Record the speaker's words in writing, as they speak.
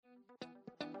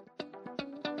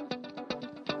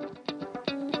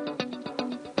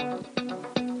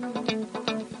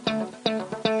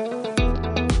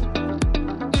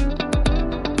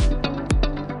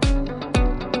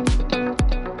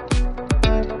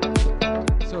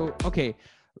So, okay,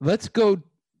 let's go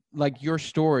like your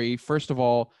story. First of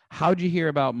all, how'd you hear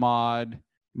about My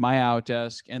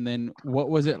Outdesk? And then what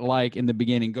was it like in the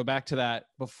beginning? Go back to that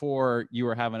before you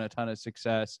were having a ton of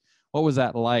success. What was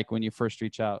that like when you first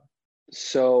reached out?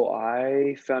 So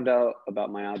I found out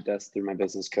about My Outdesk through my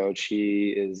business coach. He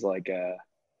is like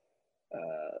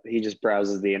he just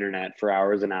browses the internet for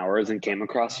hours and hours and came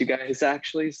across you guys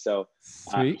actually. So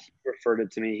Sweet. he referred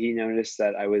it to me. He noticed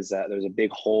that I was there was a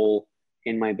big hole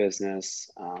in my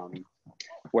business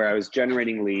where I was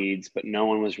generating leads, but no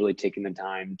one was really taking the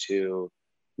time to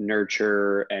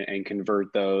nurture and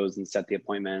convert those and set the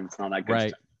appointments and all that good Right.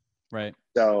 stuff. Right.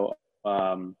 So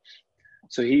um,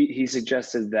 so he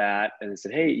suggested that and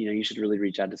said, hey, you should really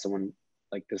reach out to someone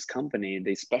like this company.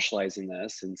 They specialize in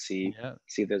this and see Yeah.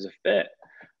 if there's a fit.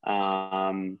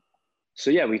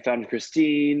 So yeah, we found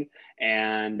Christine,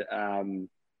 and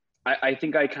I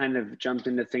think I kind of jumped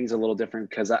into things a little different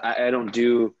because I don't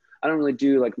really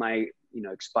do like my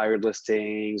expired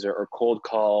listings or cold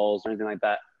calls or anything like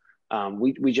that.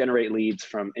 We generate leads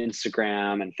from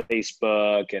Instagram and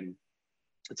Facebook, and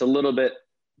it's a little bit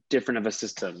different of a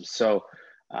system. So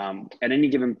at any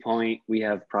given point, we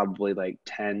have probably like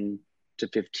 10 to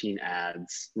 15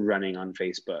 ads running on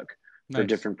Facebook for Nice.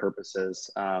 different purposes.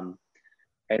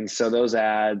 And so those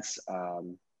ads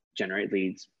generate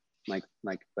leads like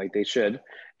they should.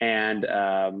 And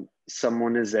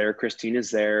someone is there, Christine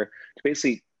is there to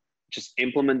basically just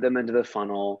implement them into the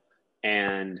funnel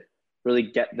and really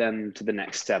get them to the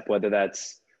next step, whether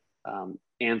that's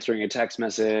answering a text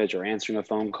message or answering a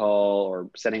phone call or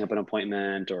setting up an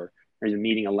appointment or even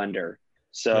meeting a lender.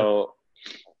 Yep.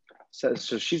 So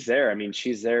she's there. I mean,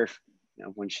 she's there,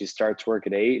 when she starts work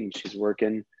at 8 and she's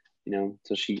working,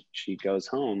 till she goes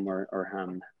home or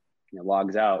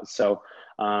logs out. So,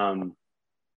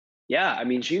 yeah, I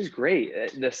mean, she's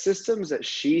great. The systems that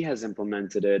she has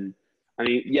implemented I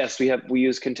mean, yes, we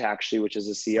use Contactually, which is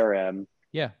a CRM,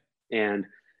 Yeah. and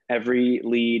every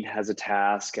lead has a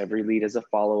task, every lead has a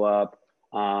follow-up.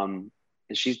 And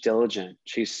she's diligent.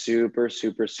 She's super,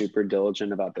 super, super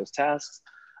diligent about those tasks.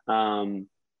 Not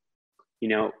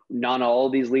all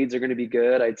of these leads are going to be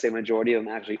good. I'd say majority of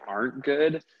them actually aren't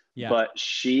good, Yeah. but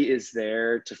she is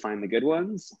there to find the good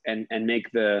ones and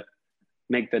make the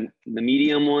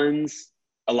medium ones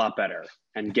a lot better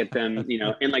and get them,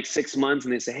 in like 6 months.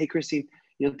 And they say, hey, Christine,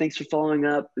 thanks for following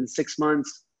up. In 6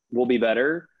 months, we'll be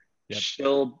better. Yep.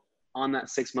 She'll, on that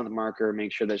 6-month marker,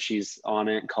 make sure that she's on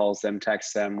it, calls them,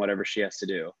 texts them, whatever she has to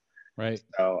do. Right.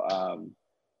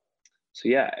 So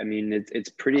yeah, I mean, it's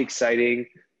pretty exciting.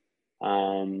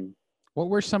 What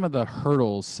were some of the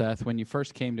hurdles, Seth, when you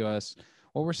first came to us?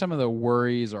 What were some of the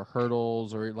worries or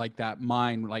hurdles or like that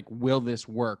mind, like, will this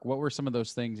work? What were some of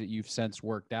those things that you've since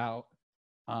worked out,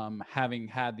 having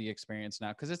had the experience now?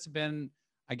 Because it's been,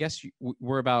 I guess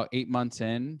we're about 8 months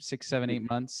in, 6, 7, 8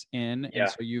 months in. Yeah. And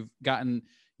so you've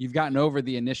gotten over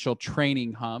the initial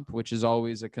training hump, which is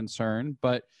always a concern.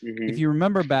 But if you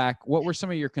remember back, what were some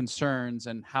of your concerns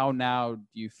and how now do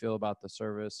you feel about the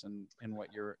service and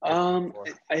what you're looking for?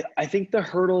 I think the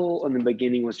hurdle in the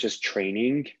beginning was just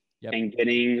training. Yep. And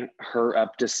getting her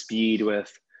up to speed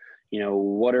with,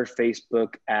 what are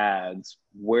Facebook ads?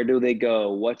 Where do they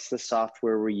go? What's the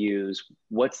software we use?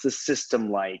 What's the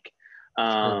system like?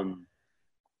 Sure.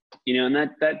 And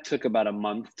that took about a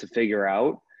month to figure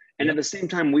out. And Yep. at the same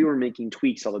time, we were making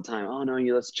tweaks all the time. Oh no,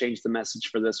 let's change the message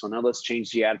for this one. Oh, let's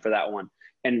change the ad for that one.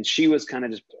 And she was kind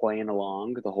of just playing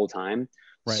along the whole time.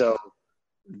 Right. So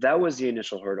that was the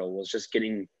initial hurdle, was just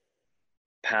getting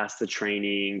past the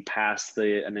training, past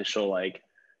the initial, like,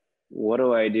 what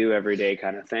do I do every day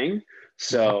kind of thing.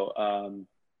 So,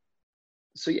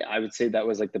 so yeah, I would say that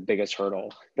was like the biggest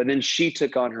hurdle. But then she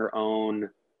took on her own,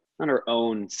 not her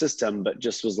own system, but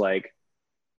just was like,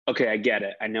 okay, I get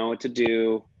it. I know what to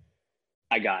do.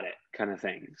 I got it kind of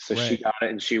thing. So she got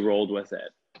it and she rolled with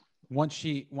it. Once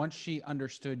she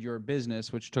understood your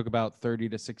business, which took about 30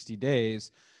 to 60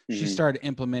 days, she started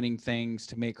implementing things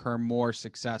to make her more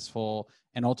successful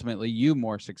and ultimately you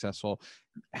more successful.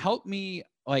 Help me,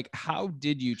 like, how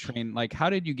did you train? Like, how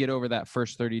did you get over that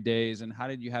first 30 days and how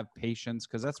did you have patience?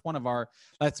 Because that's one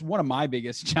of my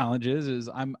biggest challenges is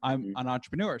I'm an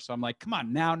entrepreneur. So I'm like, come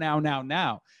on,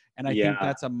 now. And I think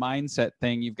that's a mindset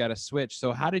thing you've got to switch.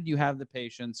 So how did you have the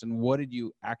patience and what did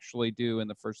you actually do in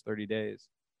the first 30 days?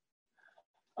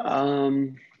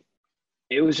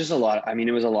 It was just a lot. I mean,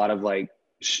 it was a lot of like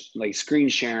screen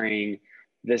sharing.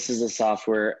 This is the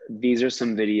software. These are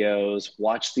some videos.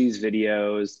 Watch these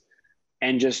videos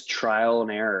and just trial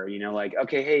and error, like,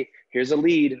 okay, hey, here's a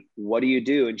lead. What do you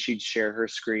do? And she'd share her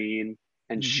screen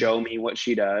and show me what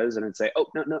she does, and I'd say, oh,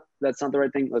 no, that's not the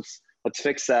right thing. Let's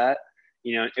fix that.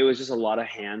 You know, it was just a lot of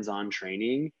hands-on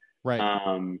training. Right.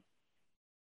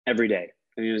 Every day.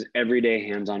 I mean, it was every day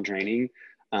hands-on training.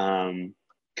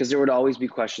 Because there would always be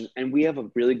questions, and we have a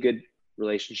really good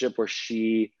relationship where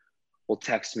she will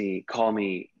text me, call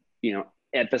me, you know,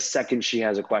 at the second she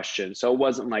has a question. So it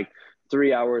wasn't like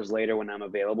 3 hours later when I'm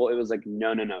available. It was like,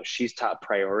 no, she's top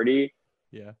priority.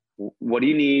 Yeah. What do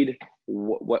you need?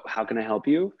 How can I help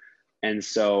you? And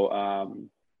so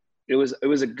it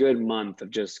was a good month of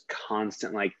just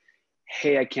constant, like,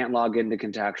 hey, I can't log into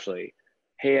Contactually.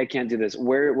 Hey, I can't do this.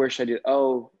 Where should I do?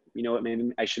 Oh, you know what?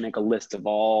 Maybe I should make a list of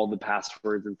all the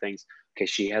passwords and things. Okay,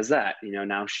 she has that. You know,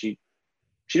 now she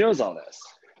knows all this.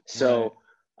 So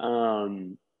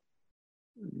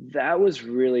that was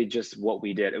really just what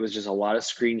we did. It was just a lot of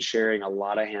screen sharing, a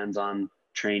lot of hands-on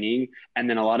training, and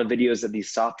then a lot of videos that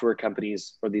these software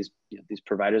companies or these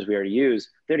providers we already use,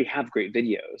 they already have great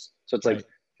videos. So it's like,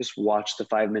 just watch the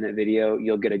 5-minute video,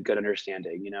 you'll get a good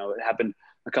understanding. You know, it happened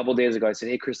a couple of days ago. I said,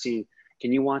 hey, Christine,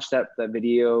 can you watch that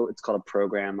video? It's called a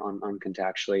program on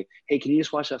Contactually. Hey, can you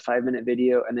just watch that 5-minute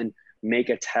video and then make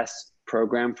a test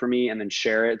program for me and then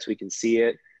share it so we can see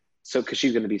it? So, because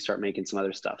she's going to start making some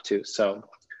other stuff too. So,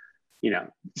 you know,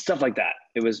 stuff like that.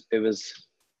 It was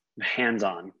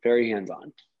hands-on, very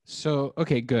hands-on. So,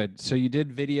 okay, good. So you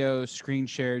did video, screen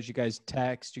shares, you guys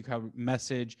text, you have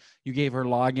message, you gave her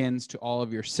logins to all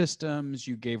of your systems,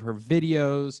 you gave her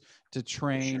videos to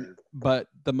train, Sure. but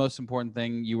the most important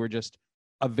thing, you were just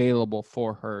available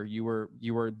for her. You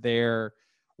were there.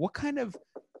 What kind of,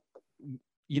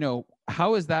 you know,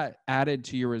 how is that added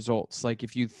to your results? Like,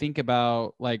 if you think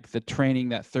about like the training,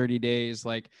 that 30 days,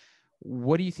 like,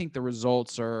 what do you think the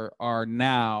results are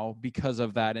now because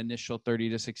of that initial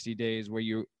 30 to 60 days where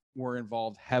you were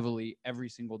involved heavily every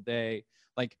single day?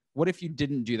 Like, what if you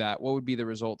didn't do that? What would be the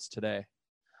results today?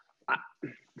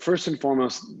 First and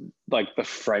foremost, like, the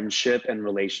friendship and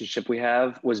relationship we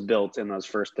have was built in those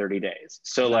first 30 days.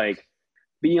 So Nice. like,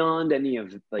 beyond any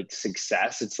of like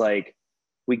success, it's like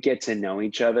we get to know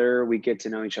each other. We get to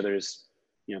know each other's,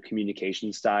 you know,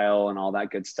 communication style and all that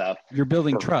good stuff. You're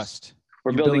building trust.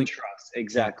 We're building trust.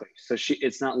 Exactly. Yeah. So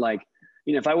it's not like,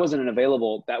 you know, if I wasn't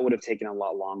available, that would have taken a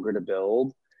lot longer to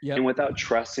build. Yep. And without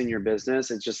trust in your business,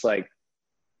 it's just like,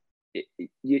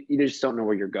 you just don't know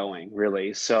where you're going,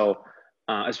 really. So,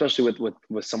 especially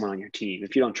with someone on your team,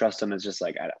 if you don't trust them, it's just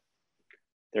like,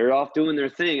 they're off doing their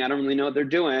thing. I don't really know what they're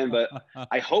doing, but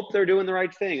I hope they're doing the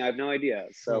right thing. I have no idea.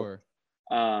 So,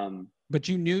 sure. But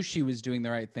you knew she was doing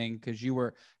the right thing because you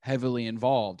were heavily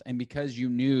involved, and because you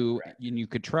knew and you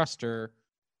could trust her,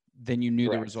 then you knew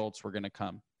the results were going to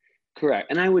come. Correct.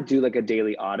 And I would do like a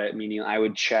daily audit, meaning I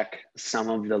would check some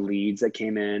of the leads that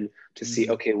came in to see,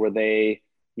 okay, were they,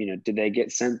 you know, did they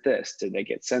get sent this? Did they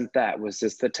get sent that? Was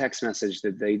this the text message?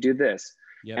 Did they do this?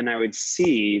 Yep. And I would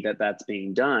see that that's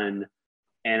being done.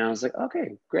 And I was like,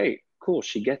 okay, great, cool.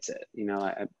 She gets it. You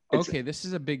know, okay, this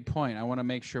is a big point. I want to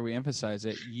make sure we emphasize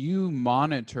it. You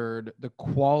monitored the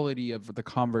quality of the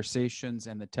conversations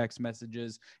and the text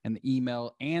messages and the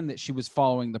email, and that she was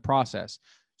following the process.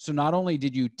 So not only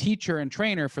did you teach her and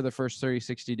train her for the first 30,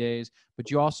 60 days, but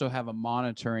you also have a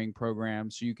monitoring program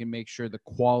so you can make sure the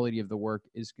quality of the work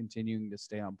is continuing to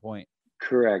stay on point.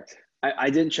 Correct.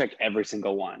 I didn't check every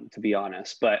single one, to be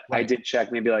honest, but I did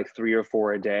check maybe like 3 or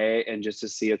 4 a day, and just to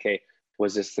see, okay,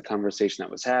 was this the conversation that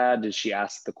was had? Did she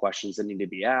ask the questions that need to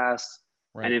be asked?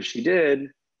 And if she did,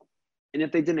 and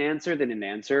if they didn't answer, they didn't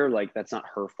answer. Like, that's not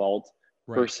her fault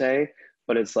per se,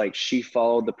 but it's like she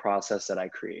followed the process that I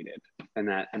created, and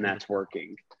that's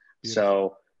working. Beautiful.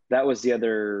 So that was the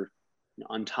other,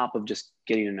 on top of just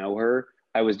getting to know her,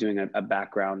 I was doing a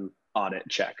background audit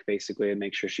check basically and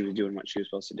make sure she was doing what she was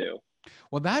supposed to do.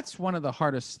 Well, that's one of the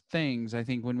hardest things, I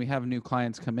think, when we have new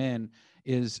clients come in,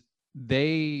 is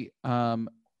they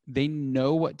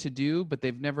know what to do, but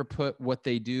they've never put what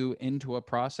they do into a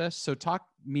process. So talk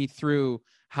me through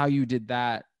how you did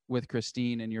that with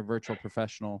Christine and your virtual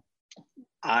professional.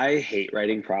 I hate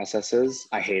writing processes.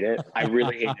 I hate it. I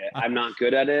really hate it. I'm not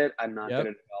good at it. I'm not good at it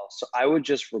at all. So I would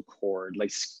just record,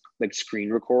 like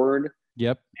screen record.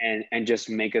 Yep. And just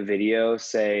make a video,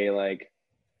 say like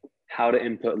how to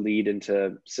input lead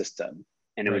into system.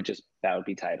 And it would just, that would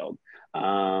be titled,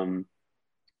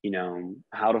 you know,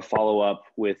 how to follow up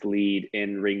with lead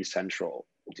in Ring Central.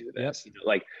 Do this, you know,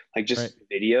 like just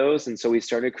videos. And so we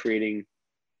started creating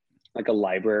like a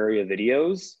library of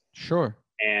videos. Sure.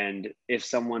 And if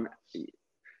someone,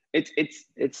 it's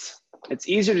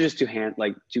easier to just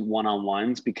do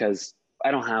one-on-ones because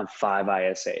I don't have 5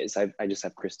 ISAs. I just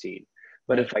have Christine.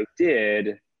 But if I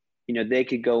did, they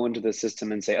could go into the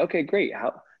system and say, okay, great.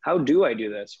 How do I do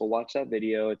this? Well, watch that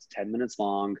video. It's 10 minutes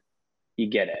long. You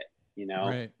get it,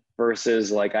 Right.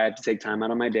 versus like I have to take time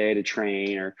out of my day to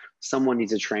train, or someone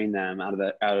needs to train them out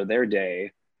of their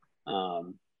day,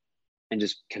 and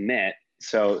just commit.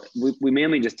 So we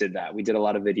mainly just did that. We did a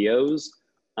lot of videos,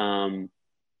 and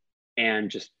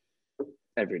just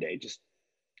every day, just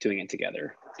doing it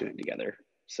together.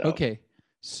 So, Okay.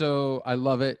 So I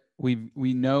love it. We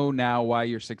know now why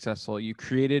you're successful. You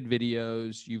created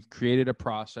videos, you've created a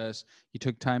process, you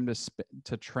took time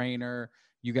to train her.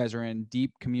 You guys are in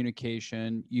deep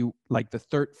communication. You like the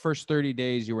first 30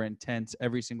 days you were intense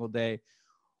every single day.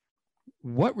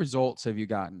 What results have you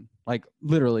gotten? Like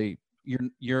literally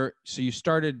so you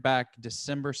started back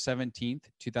December 17th,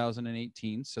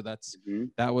 2018. So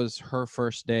that was her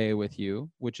first day with you,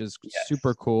 which is super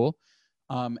yes. cool.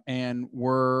 And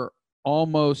we're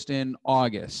almost in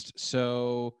August.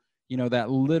 So, that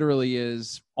literally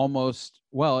is almost,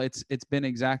 well, it's been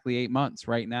exactly 8 months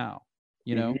right now,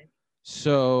 Mhm.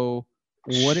 So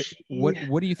what She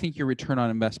do you think your return on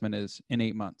investment is in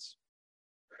 8 months?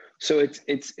 So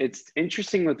it's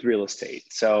interesting with real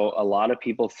estate. So a lot of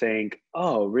people think,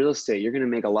 oh, real estate, you're going to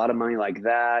make a lot of money like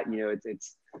that.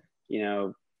 It's you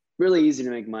know really easy to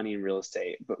make money in real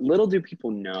estate. But little do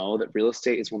people know that real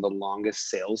estate is one of the longest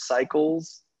sales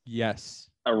cycles Yes.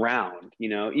 around.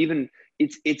 Even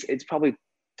it's probably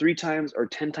 3 times or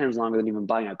 10 times longer than even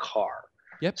buying a car.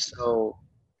 Yep. So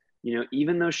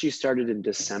even though she started in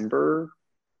December,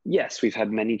 yes, we've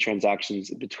had many transactions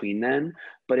between then,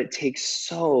 but it takes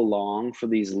so long for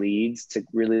these leads to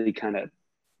really kind of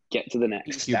get to the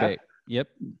next step. Incubate. Yep.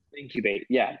 Incubate.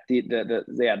 Yeah.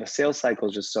 The sales cycle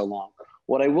is just so long.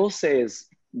 What I will say is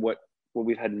what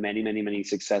we've had many, many, many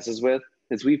successes with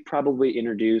is we've probably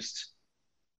introduced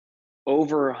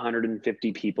over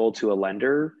 150 people to a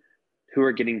lender who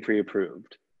are getting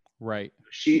pre-approved. Right.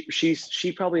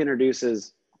 She probably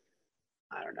introduces,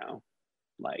 I don't know,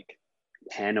 like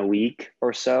 10 a week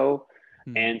or so.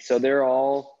 Hmm. And so they're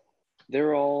all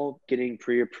getting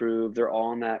pre-approved. They're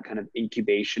all in that kind of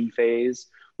incubation phase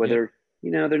where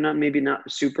Yep. they're not, maybe not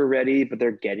super ready, but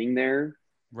they're getting there.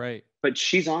 Right. But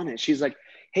she's on it. She's like,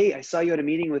 hey, I saw you at a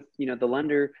meeting with, the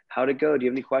lender. How'd it go? Do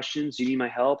you have any questions? Do you need my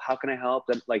help? How can I help?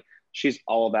 That, like, she's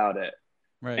all about it.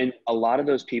 Right. And a lot of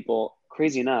those people,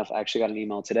 crazy enough, I actually got an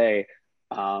email today.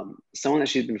 Someone that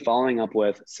she's been following up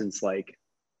with since like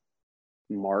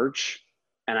March,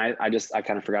 and I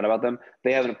kind of forgot about them.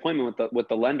 They have an appointment with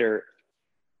the lender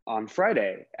on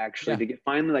Friday, actually, Yeah. to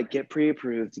finally like get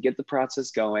pre-approved, to get the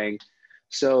process going.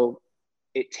 So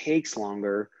it takes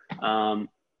longer.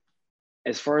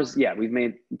 As far as, yeah, we've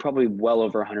made probably well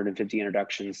over 150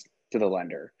 introductions to the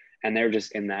lender, and they're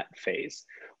just in that phase.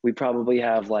 We probably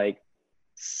have like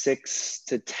 6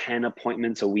 to 10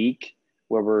 appointments a week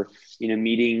where we're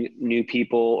meeting new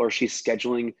people, or she's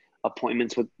scheduling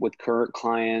appointments with current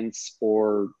clients,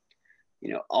 or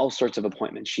all sorts of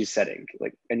appointments she's setting,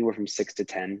 like anywhere from 6 to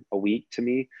 10 a week. To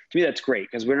me that's great,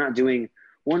 because we're not doing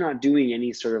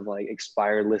any sort of like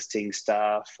expired listing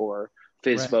stuff or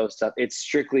Right. FISBO stuff. It's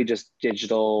strictly just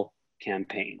digital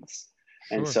campaigns.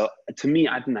 And Sure. so to me,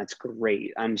 I think that's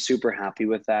great. I'm super happy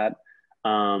with that.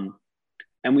 And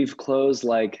we've closed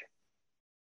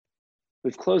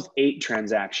 8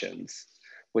 transactions,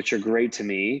 which are great to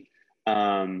me.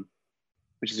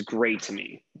 Which is great to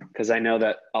me, because I know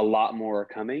that a lot more are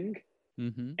coming.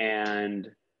 Mm-hmm.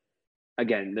 And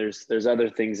again, there's other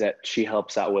things that she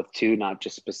helps out with too, not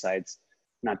just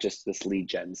this lead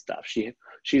gen stuff.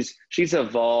 She's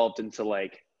evolved into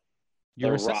like the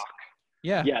Your rock. assistant.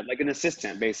 Yeah. Yeah, like an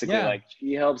assistant basically. Yeah. Like,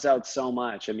 she helps out so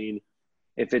much. I mean,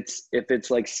 if it's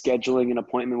like scheduling an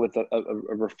appointment with a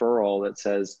referral that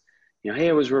says, hey,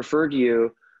 I was referred to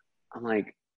you. I'm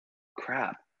like,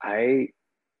 crap, I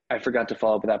forgot to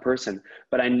follow up with that person,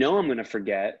 but I know I'm going to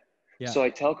forget. Yeah. So I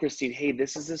tell Christine, hey,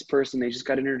 this is this person. They just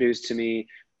got introduced to me.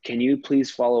 Can you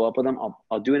please follow up with them?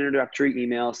 I'll do an introductory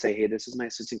email, say, hey, this is my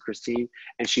assistant, Christine,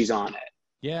 and she's on it,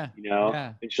 Yeah.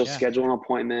 Yeah. and she'll Yeah. schedule an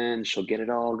appointment. She'll get it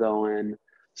all going.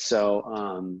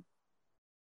 So,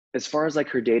 as far as like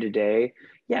her day to day,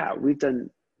 yeah, we've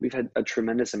had a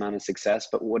tremendous amount of success,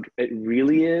 but what it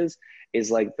really is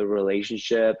like the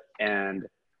relationship, and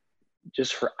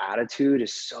just her attitude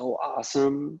is so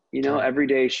awesome. Right. Every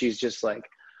day she's just like,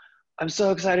 I'm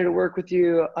so excited to work with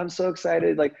you. I'm so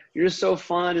excited. Like, you're just so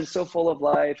fun and so full of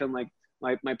life. And like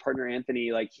my partner,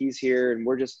 Anthony, like, he's here, and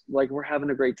we're just like, we're having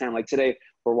a great time. Like today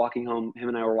we're walking home, him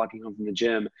and I were walking home from the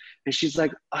gym, and she's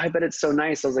like, I bet it's so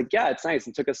nice. I was like, yeah, it's nice.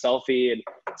 And took a selfie and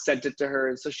sent it to her.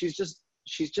 And so she's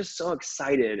just so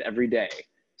excited every day.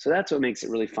 So that's what makes it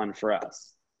really fun for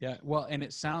us. Yeah. Well, and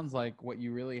it sounds like what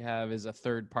you really have is a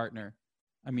third partner.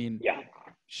 I mean, Yeah,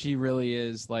 she really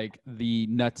is like the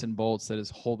nuts and bolts that is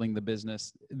holding the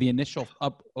business, the initial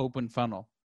open funnel.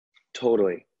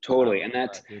 totally, I totally. love And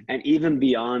that's, that, dude. and even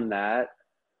beyond that,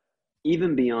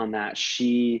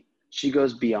 she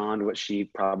goes beyond what she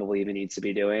probably even needs to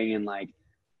be doing, and like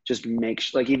just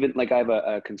makes like, even like I have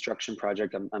a construction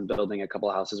project. I'm building a couple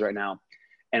of houses right now,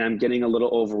 and I'm getting a little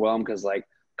overwhelmed because like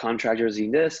contractors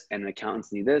need this and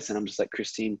accountants need this, and I'm just like,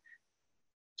 Christine,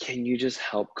 can you just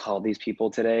help call these people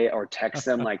today or text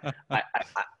them? Like I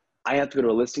have to go to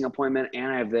a listing appointment and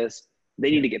I have this.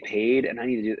 They need Yeah. to get paid and I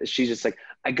need to do this. She's just like,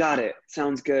 I got it.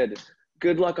 Sounds good.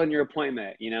 Good luck on your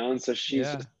appointment, you know? And so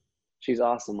Yeah. she's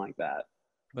awesome like that.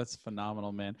 That's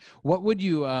phenomenal, man. What would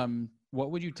you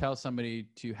tell somebody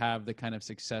to have the kind of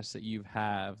success that you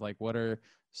have? Like what advice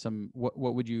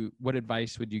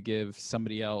would you give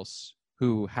somebody else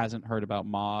who hasn't heard about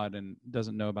Mod and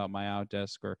doesn't know about My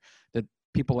Outdesk, or that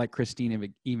people like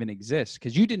Christine even exist?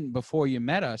 Because you didn't before you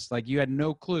met us, like you had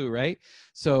no clue, right?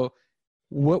 So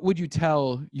what would you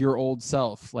tell your old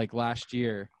self like last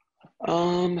year?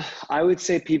 I would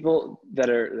say people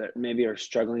that maybe are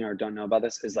struggling or don't know about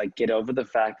this is like, get over the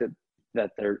fact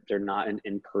that they're not an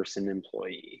in-person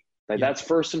employee. Like Yep. that's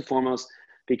first and foremost,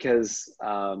 because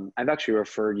I've actually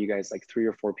referred you guys like 3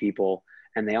 or 4 people,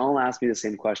 and they all ask me the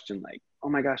same question, like, oh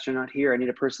my gosh, they're not here. I need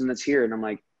a person that's here. And I'm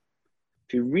like,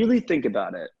 if you really think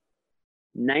about it,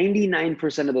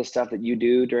 99% of the stuff that you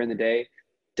do during the day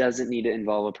doesn't need to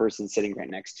involve a person sitting right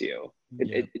next to you.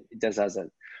 Yep. It does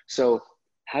hasn't. So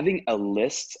having a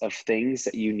list of things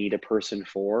that you need a person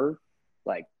for,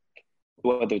 like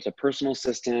whether it's a personal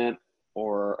assistant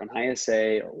or an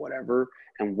ISA or whatever,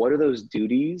 and what are those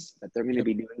duties that they're going to Yep.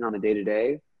 be doing on the day to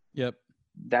day, Yep.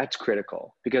 that's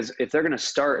critical. Because if they're going to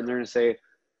start and they're going to say,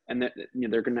 and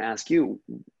they're going to ask you,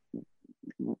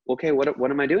 okay, what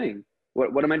am I doing?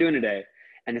 What am I doing today?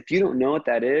 And if you don't know what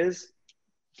that is,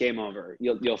 game over.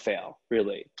 You'll fail,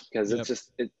 really, because it's Yep.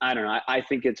 just I don't know. I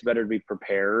think it's better to be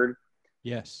prepared.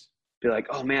 Yes. Be like,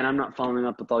 oh man, I'm not following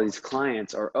up with all these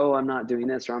clients, or oh, I'm not doing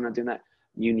this, or I'm not doing that.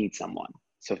 You need someone,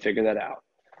 so figure that out.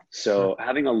 Sure. So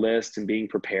having a list and being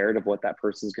prepared of what that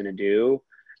person's going to do,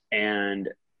 and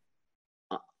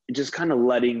just kind of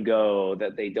letting go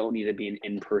that they don't need to be an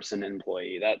in-person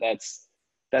employee. That's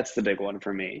the big one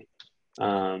for me. I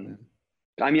love it, Um, man.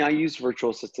 I mean, I used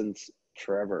virtual assistants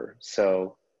forever,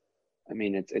 so I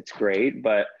mean, it's great.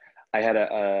 But I had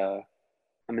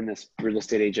I'm in this real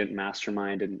estate agent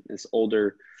mastermind, and this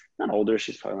older, not older,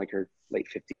 she's probably like her late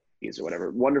 50s or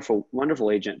whatever. Wonderful,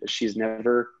 wonderful agent, but she's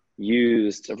never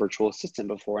used a virtual assistant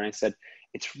before. And I said,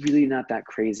 it's really not that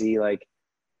crazy. Like,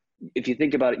 if you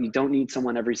think about it, you don't need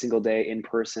someone every single day in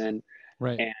person.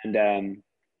 Right. And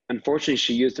unfortunately,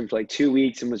 she used him for like 2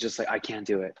 weeks and was just like, I can't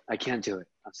do it. I can't do it.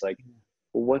 I was like,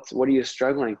 well, what are you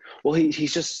struggling? Well, he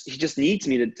just needs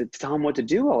me to tell him what to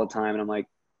do all the time. And I'm like,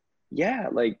 yeah,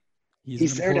 like He's an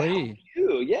he's there to help employee.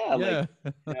 you. Yeah. Like,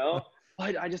 Yeah.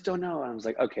 I just don't know. And I was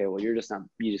like, okay, well, you're just not,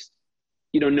 you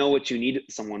don't know what you need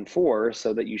someone for,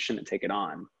 so that you shouldn't take it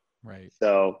on. Right.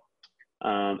 So,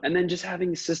 and then just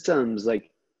having systems, like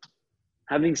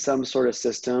having some sort of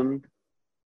system,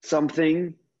 something,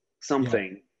 Yeah.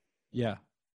 something Yeah.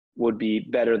 would be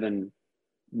better than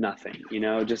nothing,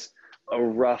 just a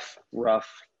rough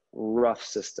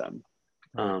system.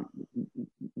 Right. Um,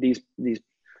 these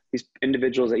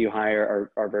individuals that you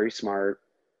hire are very smart,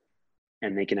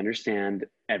 and they can understand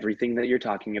everything that you're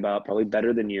talking about probably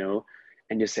better than you.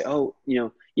 And just say, oh,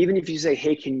 even if you say,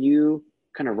 hey, can you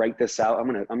kind of write this out? I'm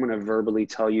gonna verbally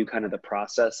tell you kind of the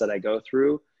process that I go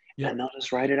through, Yep. and they'll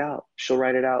just write it out. She'll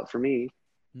write it out for me.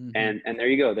 Hmm. And there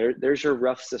you go. There's your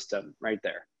rough system right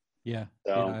there. Yeah.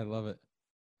 Yeah. So I love it.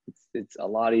 it's a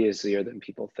lot easier than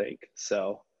people think.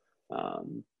 So,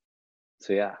 um,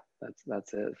 so yeah,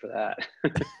 that's it for that.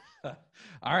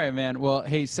 All right, man. Well,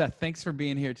 hey, Seth, thanks for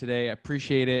being here today. I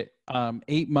appreciate it.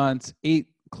 8 months, 8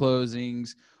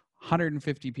 closings,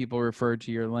 150 people referred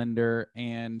to your lender.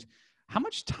 And how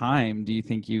much time do you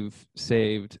think you've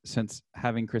saved since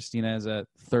having Christina as a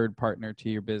third partner to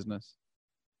your business?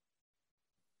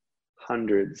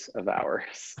 Hundreds of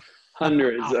hours,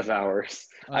 hundreds of hours.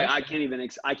 I Okay.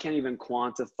 can't even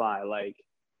quantify, like,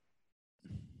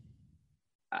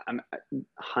 I'm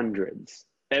hundreds.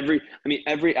 Every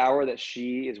hour that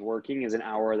she is working is an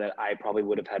hour that I probably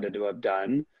would have had to have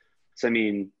done. So, I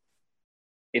mean,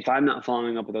 if I'm not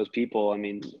following up with those people, I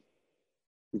mean,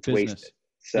 it's wasted. Business.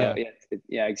 So Yeah.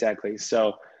 yeah, exactly.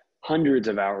 So hundreds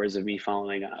of hours of me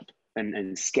following up and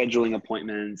scheduling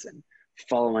appointments and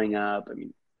following up. I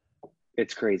mean,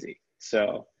 it's crazy.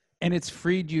 So And it's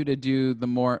freed you to do the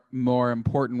more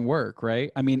important work,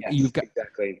 right? I mean, Yes, you've got,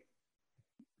 exactly.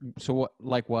 so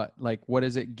what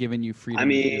is it giving you I freedom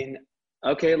to do? mean,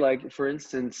 okay, like for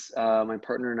instance, my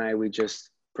partner and I, we just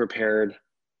prepared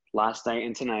last night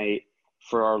and tonight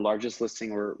for our largest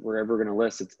listing we're ever going to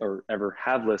list, or ever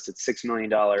have listed, $6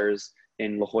 million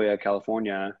in La Jolla,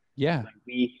 California. Yeah. Like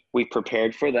we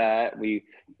prepared for that. We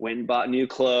went and bought new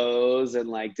clothes and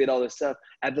like did all this stuff.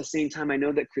 At the same time, I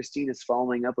know that Christine is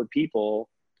following up with people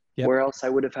Yep. where else I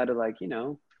would have had to, like,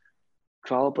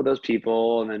 follow up with those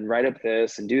people and then write up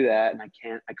this and do that. And I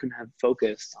couldn't have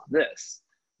focused on this.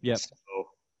 Yep. So,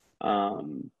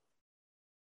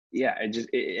 yeah,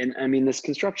 and I mean, this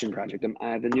construction project, I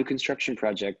have a new construction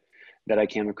project that I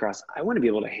came across. I want to be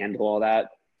able to handle all that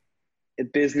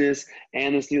business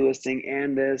and this new listing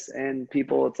and this and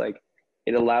people. It's like,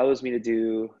 it allows me to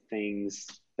do things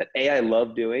that I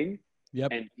love doing,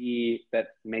 Yep. and B, that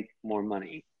make more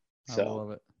money. I So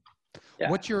love it. yeah.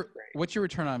 What's your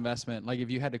return on investment? Like if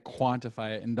you had to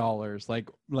quantify it in dollars, like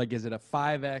is it a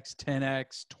 5x,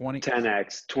 10x, 20?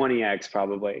 10x, 20x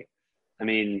probably. I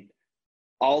mean,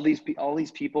 all these people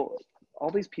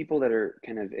that are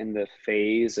kind of in the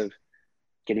phase of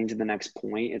getting to the next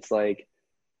point, it's like,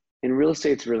 in real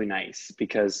estate, it's really nice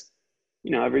because,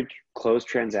 every closed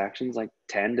transaction is like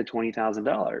 $10,000 to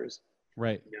 $20,000.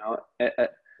 Right. A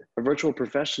virtual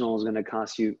professional is going to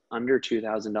cost you under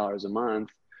 $2,000 a month.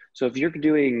 So if you're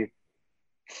doing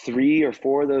 3 or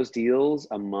 4 of those deals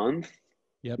a month,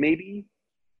 Yep. maybe,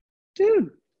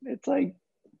 dude, it's like,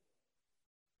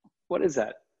 what is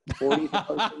that?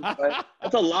 40,000?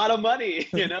 That's a lot of money.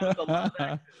 It's a lot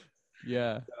of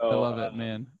Yeah, so, I love it,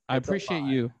 man. I appreciate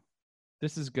you.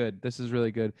 This is good. This is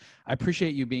really good. I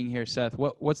appreciate you being here, Seth.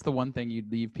 What's the one thing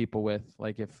you'd leave people with,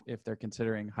 like if they're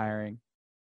considering hiring?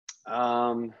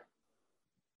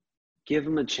 Give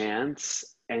them a chance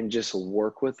and just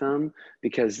work with them,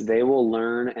 because they will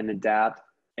learn and adapt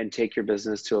and take your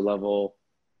business to a level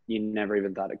you never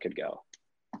even thought it could go.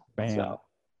 Bam. So,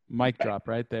 mic drop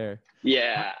right there.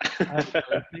 Yeah.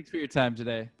 Thanks for your time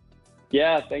today.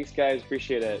 Yeah. Thanks, guys.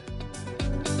 Appreciate it.